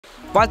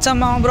What's up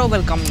Mawa bro,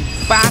 welcome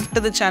back to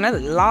the channel.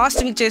 Last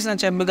week చేసిన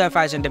చెబ్బిగా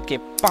fashion tip కి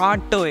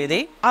part 2 ఇది.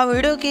 ఆ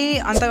వీడియోకి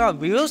అంతగా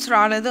వ్యూస్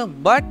రాలేదు,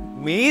 బట్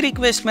మీ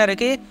రిక్వెస్ట్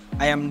మేరకి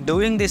I am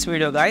doing this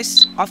video guys.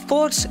 Of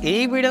course ఈ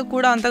వీడియో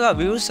కూడా అంతగా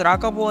వ్యూస్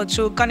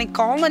రాకపోవచ్చు, కానీ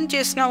కామెంట్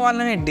చేసిన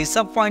వాళ్ళని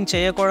డిసప్పాయింట్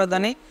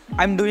చేయకూడదని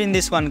I am doing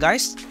this one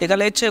guys. ఇక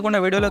లేట్ చేయకుండా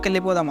వీడియోలోకి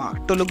వెళ్ళిపోదామా.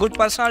 To look good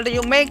personality,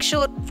 you make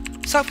sure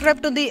subscribe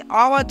to the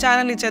our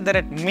channel. It's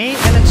at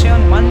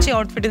MIELECCION. మంచి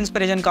అవుట్ఫిట్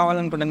ఇన్స్పిరేషన్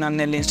కావాలనుకుంటున్నాను.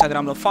 నేను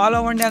ఇన్స్టాగ్రామ్లో ఫాలో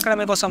అవ్వండి, అక్కడ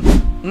మీకోసం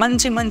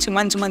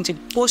మంచి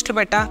పోస్ట్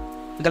పెట్టా.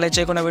 ఇక లేట్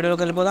చేయకుండా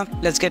వీడియోలోకి వెళ్ళిపోదాం.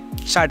 Let's get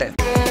started.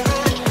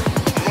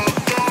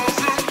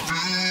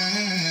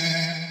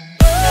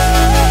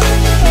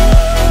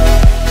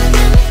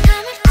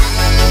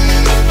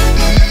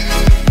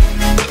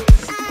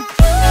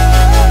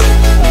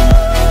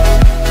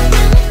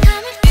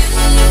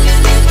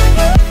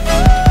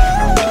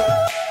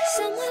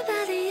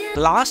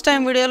 Last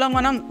time వీడియోలో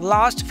మనం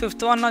లాస్ట్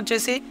 5th వన్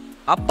వచ్చేసి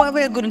అప్పర్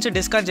వేర్ గురించి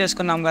డిస్కస్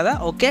చేసుకున్నాం కదా.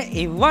 ఓకే,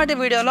 ఇవాటి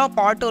వీడియోలో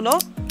పార్ట్ 2లో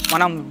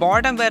మనం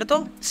బాటమ్ వేర్తో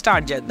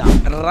స్టార్ట్ చేద్దాం.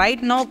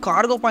 Right no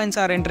cargo points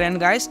are in trend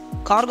guys.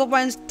 Cargo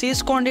points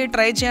తీసుకోండి,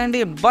 ట్రై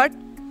చేయండి, బట్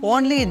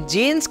ఓన్లీ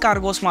జీన్స్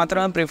కార్గోస్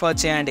మాత్రమే ప్రిఫర్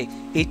చేయండి.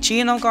 ఈ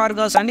చీనో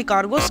కార్గోస్ అండ్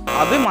కార్గోస్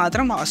అవి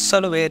మాత్రం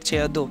అస్సలు వేర్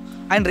చేయొద్దు.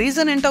 అండ్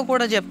రీజన్ ఏంటో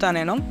కూడా చెప్తాను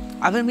నేను.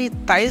 అవి మీ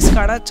థైస్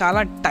కాడ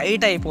చాలా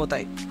టైట్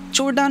అయిపోతాయి,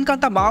 చూడడానికి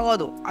అంత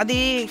బాగోదు. అది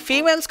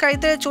ఫీమేల్స్కి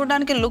అయితే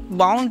చూడడానికి లుక్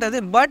బాగుంటుంది,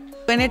 but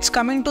when it's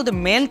coming to the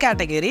male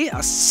category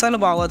అస్సలు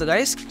బాగోదు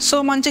గైస్. సో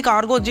మంచి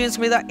కార్గో జీన్స్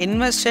మీద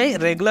ఇన్వెస్ట్ చేయి,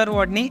 రెగ్యులర్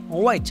వాటిని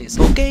అవాయిడ్ చేసి.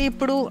 ఓకే,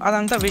 ఇప్పుడు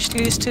అదంతా విష్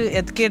లిస్ట్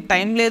ఎతికే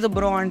టైం లేదు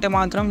బ్రో అంటే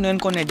మాత్రం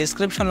నేను కొన్ని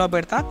డిస్క్రిప్షన్లో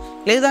పెడతా,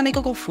 లేదా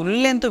నీకు ఒక full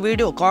length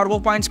video cargo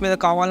points మీద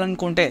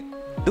కావాలనుకుంటే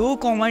do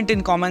comment in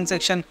comment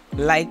section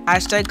like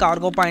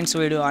 #cargo points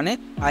video అని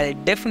I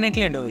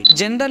definitely do it.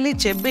 Generally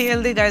chubby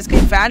healthy guys కి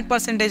fat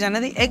percentage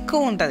అనేది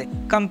ఎక్కువ ఉంటుంది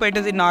compare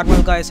to the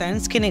normal guys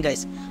and skinny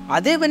guys.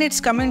 అదే when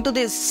it's coming to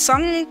the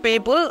some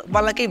people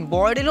వాళ్ళకి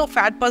బాడీలో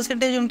fat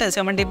percentage ఉంటుంది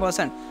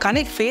 70%,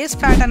 కానీ ఫేస్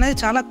ఫ్యాట్ అనేది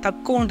చాలా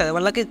తక్కువ ఉంటుంది.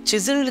 వాళ్ళకి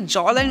చిజిల్డ్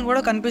జా లైన్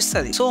కూడా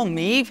కనిపిస్తుంది. సో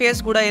మీ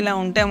ఫేస్ కూడా ఇలా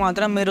ఉంటే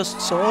మాత్రం మీరు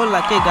సో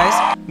లక్కీ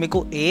గైస్.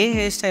 మీకు ఏ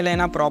హెయిర్ స్టైల్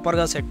అయినా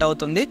ప్రాపర్గా సెట్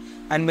అవుతుంది,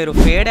 అండ్ మీరు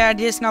ఫేడ్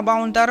యాడ్ చేసినా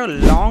బాగుంటారు,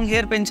 లాంగ్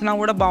హెయిర్ పెంచినా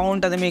కూడా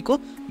బాగుంటుంది మీకు.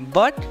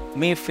 బట్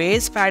మీ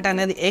ఫేస్ ఫ్యాట్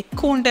అనేది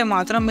ఎక్కువ ఉంటే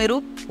మాత్రం మీరు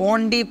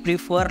ఓన్లీ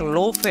ప్రిఫర్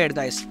లో ఫేడ్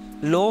గైస్.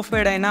 లో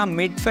ఫేడ్ అయినా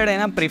మిడ్ ఫేడ్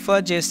అయినా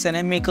ప్రిఫర్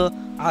చేస్తేనే మీకు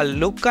ఆ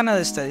లుక్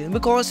అనేది ఇస్తుంది,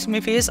 because me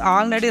face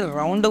already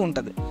round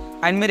ఉంటుంది.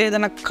 అండ్ మీరు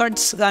ఏదైనా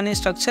కట్స్ కానీ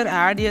స్ట్రక్చర్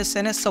యాడ్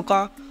చేస్తేనే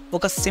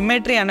ఒక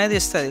సిమెట్రీ అనేది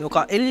ఇస్తుంది, ఒక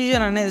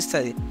ఇల్యూజన్ అనేది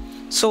ఇస్తుంది.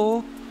 సో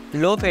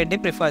లో ఫేడ్ని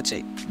ప్రిఫర్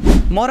చేయి.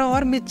 మోర్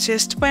ఓవర్ మీ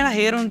చెస్ట్ పైన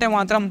హెయిర్ ఉంటే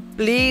మాత్రం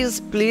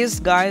ప్లీజ్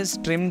గాయస్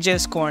ట్రిమ్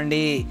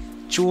చేసుకోండి.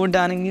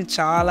 చూడడానికి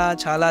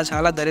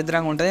చాలా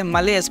దరిద్రంగా ఉంటుంది.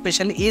 మళ్ళీ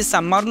ఎస్పెషల్లీ ఈ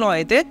సమ్మర్లో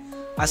అయితే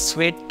ఆ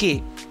స్వెట్కి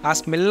ఆ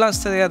స్మెల్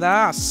వస్తుంది కదా,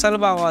 అస్సలు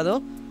బాగోదు.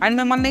 అండ్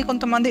మిమ్మల్ని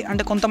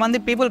కొంతమంది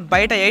పీపుల్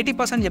బయట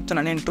 80%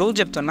 చెప్తున్నా, నేను ట్రూ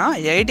చెప్తున్నా,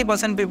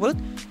 80% పీపుల్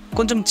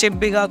కొంచెం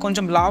చెబ్బిగా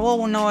కొంచెం లావో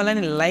ఉన్న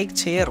వాళ్ళని లైక్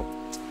చేయరు.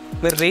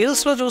 మీరు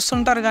రీల్స్లో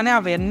చూస్తుంటారు కానీ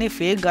అవన్నీ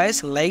ఫేక్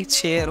గాయస్, లైక్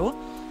చేయరు.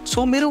 సో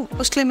మీరు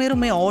ఫస్ట్లీ మీరు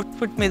మీ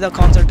అవుట్ఫిట్ మీద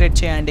కాన్సన్ట్రేట్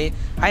చేయండి,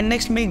 అండ్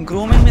నెక్స్ట్ మీ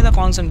గ్రూమింగ్ మీద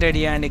కాన్సన్ట్రేట్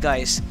చేయండి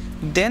గాయస్.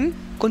 దెన్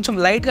కొంచెం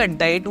లైట్గా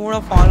డైట్ కూడా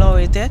ఫాలో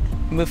అయితే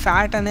మీ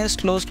ఫ్యాట్ అనేది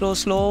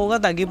స్లోగా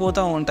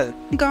తగ్గిపోతూ ఉంటుంది.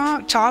 ఇంకా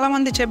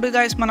చాలామంది చెబ్బి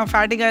గాయస్, మన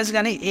ఫ్యాటీ గాయస్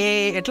కానీ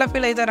ఎట్లా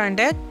ఫీల్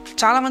అవుతారంటే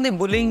చాలామంది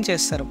బుల్లింగ్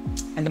చేస్తారు,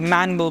 అంటే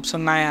మ్యాన్ బూబ్స్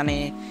ఉన్నాయని,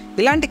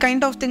 ఇలాంటి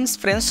కైండ్ ఆఫ్ థింగ్స్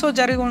ఫ్రెండ్స్తో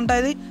జరిగి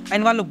ఉంటుంది.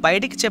 అండ్ వాళ్ళు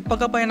బయటికి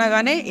చెప్పకపోయినా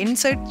కానీ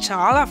ఇన్సైడ్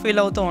చాలా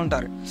ఫీల్ అవుతూ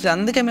ఉంటారు. సో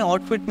అందుకే మీ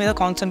అవుట్ఫిట్ మీద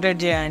కాన్సన్ట్రేట్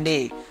చేయండి,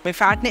 మీ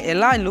ఫ్యాట్ని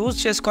ఎలా లూజ్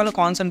చేసుకోవాలో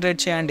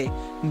కాన్సన్ట్రేట్ చేయండి.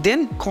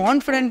 దెన్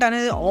కాన్ఫిడెంట్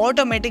అనేది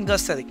ఆటోమేటిక్గా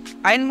వస్తుంది.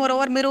 అండ్ మోర్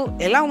ఓవర్ మీరు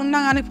ఎలా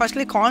ఉన్నా కానీ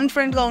ఫస్ట్లీ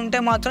కాన్ఫిడెంట్గా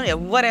ఉంటే మాత్రం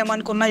ఎవరు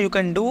ఏమనుకున్నా you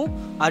can do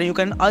or you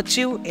can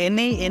achieve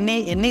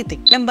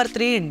anything. Number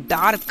 3,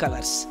 dark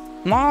colours.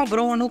 మా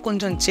బ్రో నువ్వు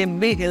కొంచెం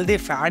చెబ్బి హెల్దీ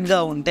ఫ్యాట్గా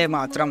ఉంటే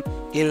మాత్రం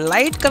ఈ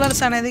లైట్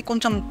కలర్స్ అనేది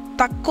కొంచెం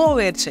తక్కువ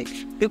వేర్ చేయి,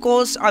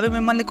 బికాస్ అవి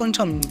మిమ్మల్ని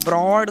కొంచెం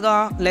బ్రాడ్గా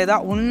లేదా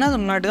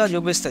ఉన్నట్టుగా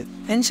చూపిస్తుంది.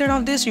 Instead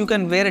of this you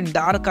can wear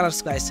dark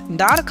colours guys.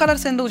 Dark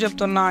colours ఎందుకు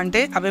చెప్తున్నా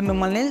అంటే అవి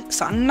మిమ్మల్ని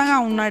సన్నగా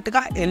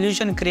ఉన్నట్టుగా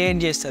ఎల్యూషన్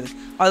క్రియేట్ చేస్తుంది,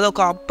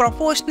 అదొక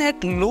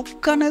ప్రపోర్షనేట్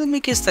లుక్ అనేది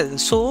మీకు ఇస్తుంది.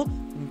 సో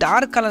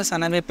డార్క్ కలర్స్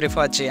అనేవి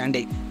ప్రిఫర్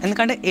చేయండి,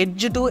 ఎందుకంటే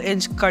ఎడ్జ్ టు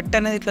ఎడ్జ్ కట్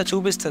అనేది ఇట్లా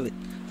చూపిస్తుంది.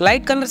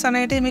 లైట్ కలర్స్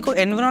అనేవి మీకు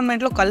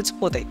ఎన్విరాన్మెంట్లో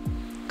కలిసిపోతాయి,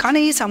 కానీ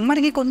ఈ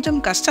సమ్మర్కి కొంచెం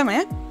కష్టమే.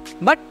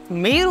 బట్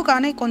మీరు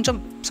కానీ కొంచెం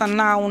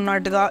సన్నగా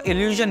ఉన్నట్టుగా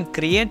ఇల్యూజన్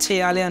క్రియేట్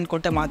చేయాలి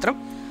అనుకుంటే మాత్రం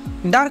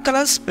డార్క్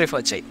కలర్స్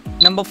ప్రిఫర్ చేయి.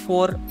 Number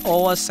 4,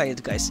 over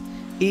size guys.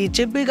 ఈ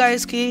చెబ్బీ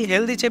గాయస్కి,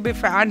 హెల్దీ చెబ్బీ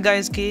ఫ్యాట్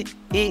గాయస్కి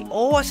ఈ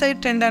ఓవర్ సైజ్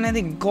ట్రెండ్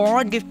అనేది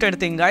గాడ్ గిఫ్టెడ్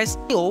థింగ్ గాయస్.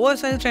 ఈ ఓవర్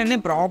సైజ్ ట్రెండ్ని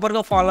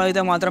ప్రాపర్గా ఫాలో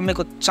అయితే మాత్రం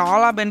మీకు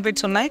చాలా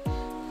బెనిఫిట్స్ ఉన్నాయి.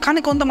 కానీ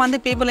కొంతమంది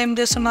పీపుల్ ఏం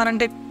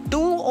చేస్తున్నారంటే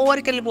టూ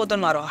ఓవర్కి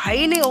వెళ్ళిపోతున్నారు,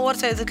 హైలీ ఓవర్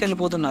సైజ్కి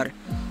వెళ్ళిపోతున్నారు.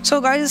 So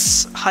guys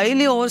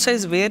highly over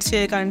size wear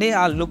చేయకండి,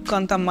 ఆ లుక్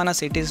అంతా మన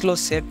సిటీస్లో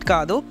సెట్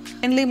కాదు.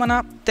 మెయిన్లీ మన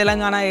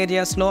తెలంగాణ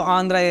ఏరియాస్లో,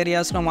 ఆంధ్ర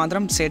ఏరియాస్లో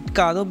మాత్రం సెట్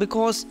కాదు,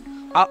 బికాస్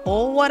ఆ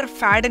ఓవర్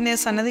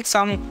ఫ్యాట్నెస్ అనేది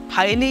సమ్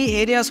హైలీ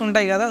ఏరియాస్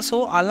ఉంటాయి కదా, సో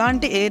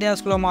అలాంటి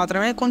ఏరియాస్లో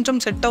మాత్రమే కొంచెం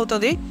సెట్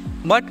అవుతుంది.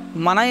 బట్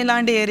మన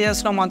ఇలాంటి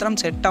ఏరియాస్లో మాత్రం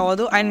సెట్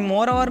అవ్వదు. అండ్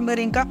మోర్ ఓవర్ మీరు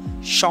ఇంకా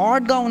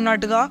షార్ట్గా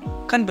ఉన్నట్టుగా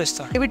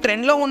కనిపిస్తారు. ఇవి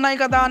ట్రెండ్లో ఉన్నాయి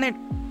కదా అని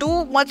టూ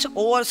మచ్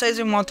ఓవర్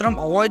సైజ్వి మాత్రం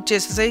అవాయిడ్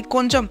చేసేసాయి.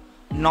 కొంచెం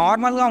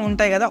నార్మల్గా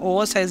ఉంటాయి కదా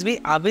ఓవర్ సైజ్వి,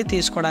 అవి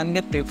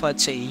తీసుకోవడానికి ప్రిఫర్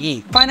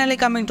చెయ్యి. Finally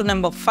coming to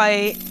number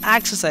 5,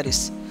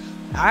 accessories.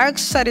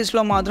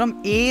 యాక్సెసరీస్లో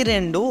మాత్రం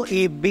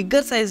ఈ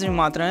బిగ్గర్ సైజ్ని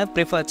మాత్రమే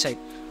ప్రిఫర్ చేయి.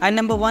 అండ్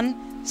నెంబర్ 1,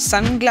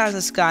 సన్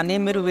గ్లాసెస్ కానీ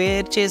మీరు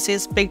వేర్ చేసే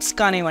స్పెక్స్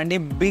కానివ్వండి,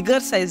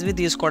 బిగ్గర్ సైజ్వి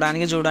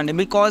తీసుకోవడానికి చూడండి.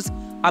 బికాజ్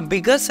ఆ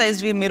బిగ్గర్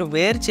సైజ్వి మీరు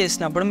వేర్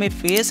చేసినప్పుడు మీ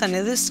ఫేస్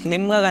అనేది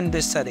స్లిమ్గా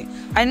కనిపిస్తుంది.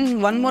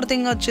 అండ్ వన్ మోర్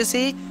థింగ్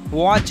వచ్చేసి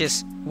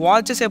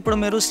వాచెస్ ఎప్పుడు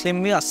మీరు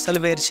స్లిమ్వి అస్సలు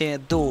వేర్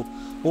చేయొద్దు.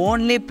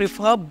 Only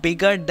prefer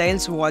bigger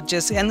డైల్స్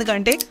watches.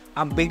 ఎందుకంటే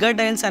ఆ బిగ్గర్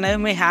డైల్స్ అనేవి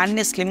మీ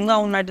హ్యాండ్ని స్లిమ్గా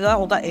ఉన్నట్టుగా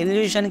ఒక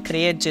ఎల్యూషన్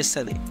క్రియేట్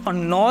చేస్తుంది.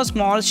 No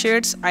small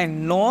shades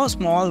and no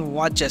small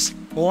watches.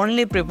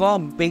 Only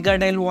prefer bigger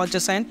dial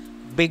watches and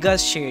bigger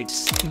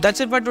shades.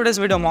 That's it for today's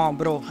video మా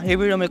బ్రో. ఈ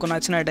వీడియో మీకు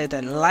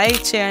నచ్చినట్టయితే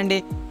లైక్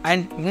చేయండి.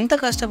 అండ్ ఇంత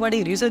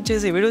కష్టపడి రీసెర్చ్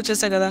చేసి వీడియో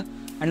చేస్తే కదా.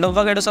 And don't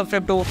forget to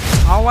subscribe to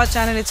our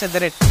channel. It's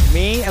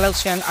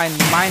 @MIELECCION and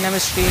my name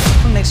is Shri.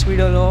 Next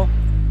వీడియోలో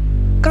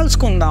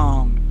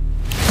కలుసుకుందాం.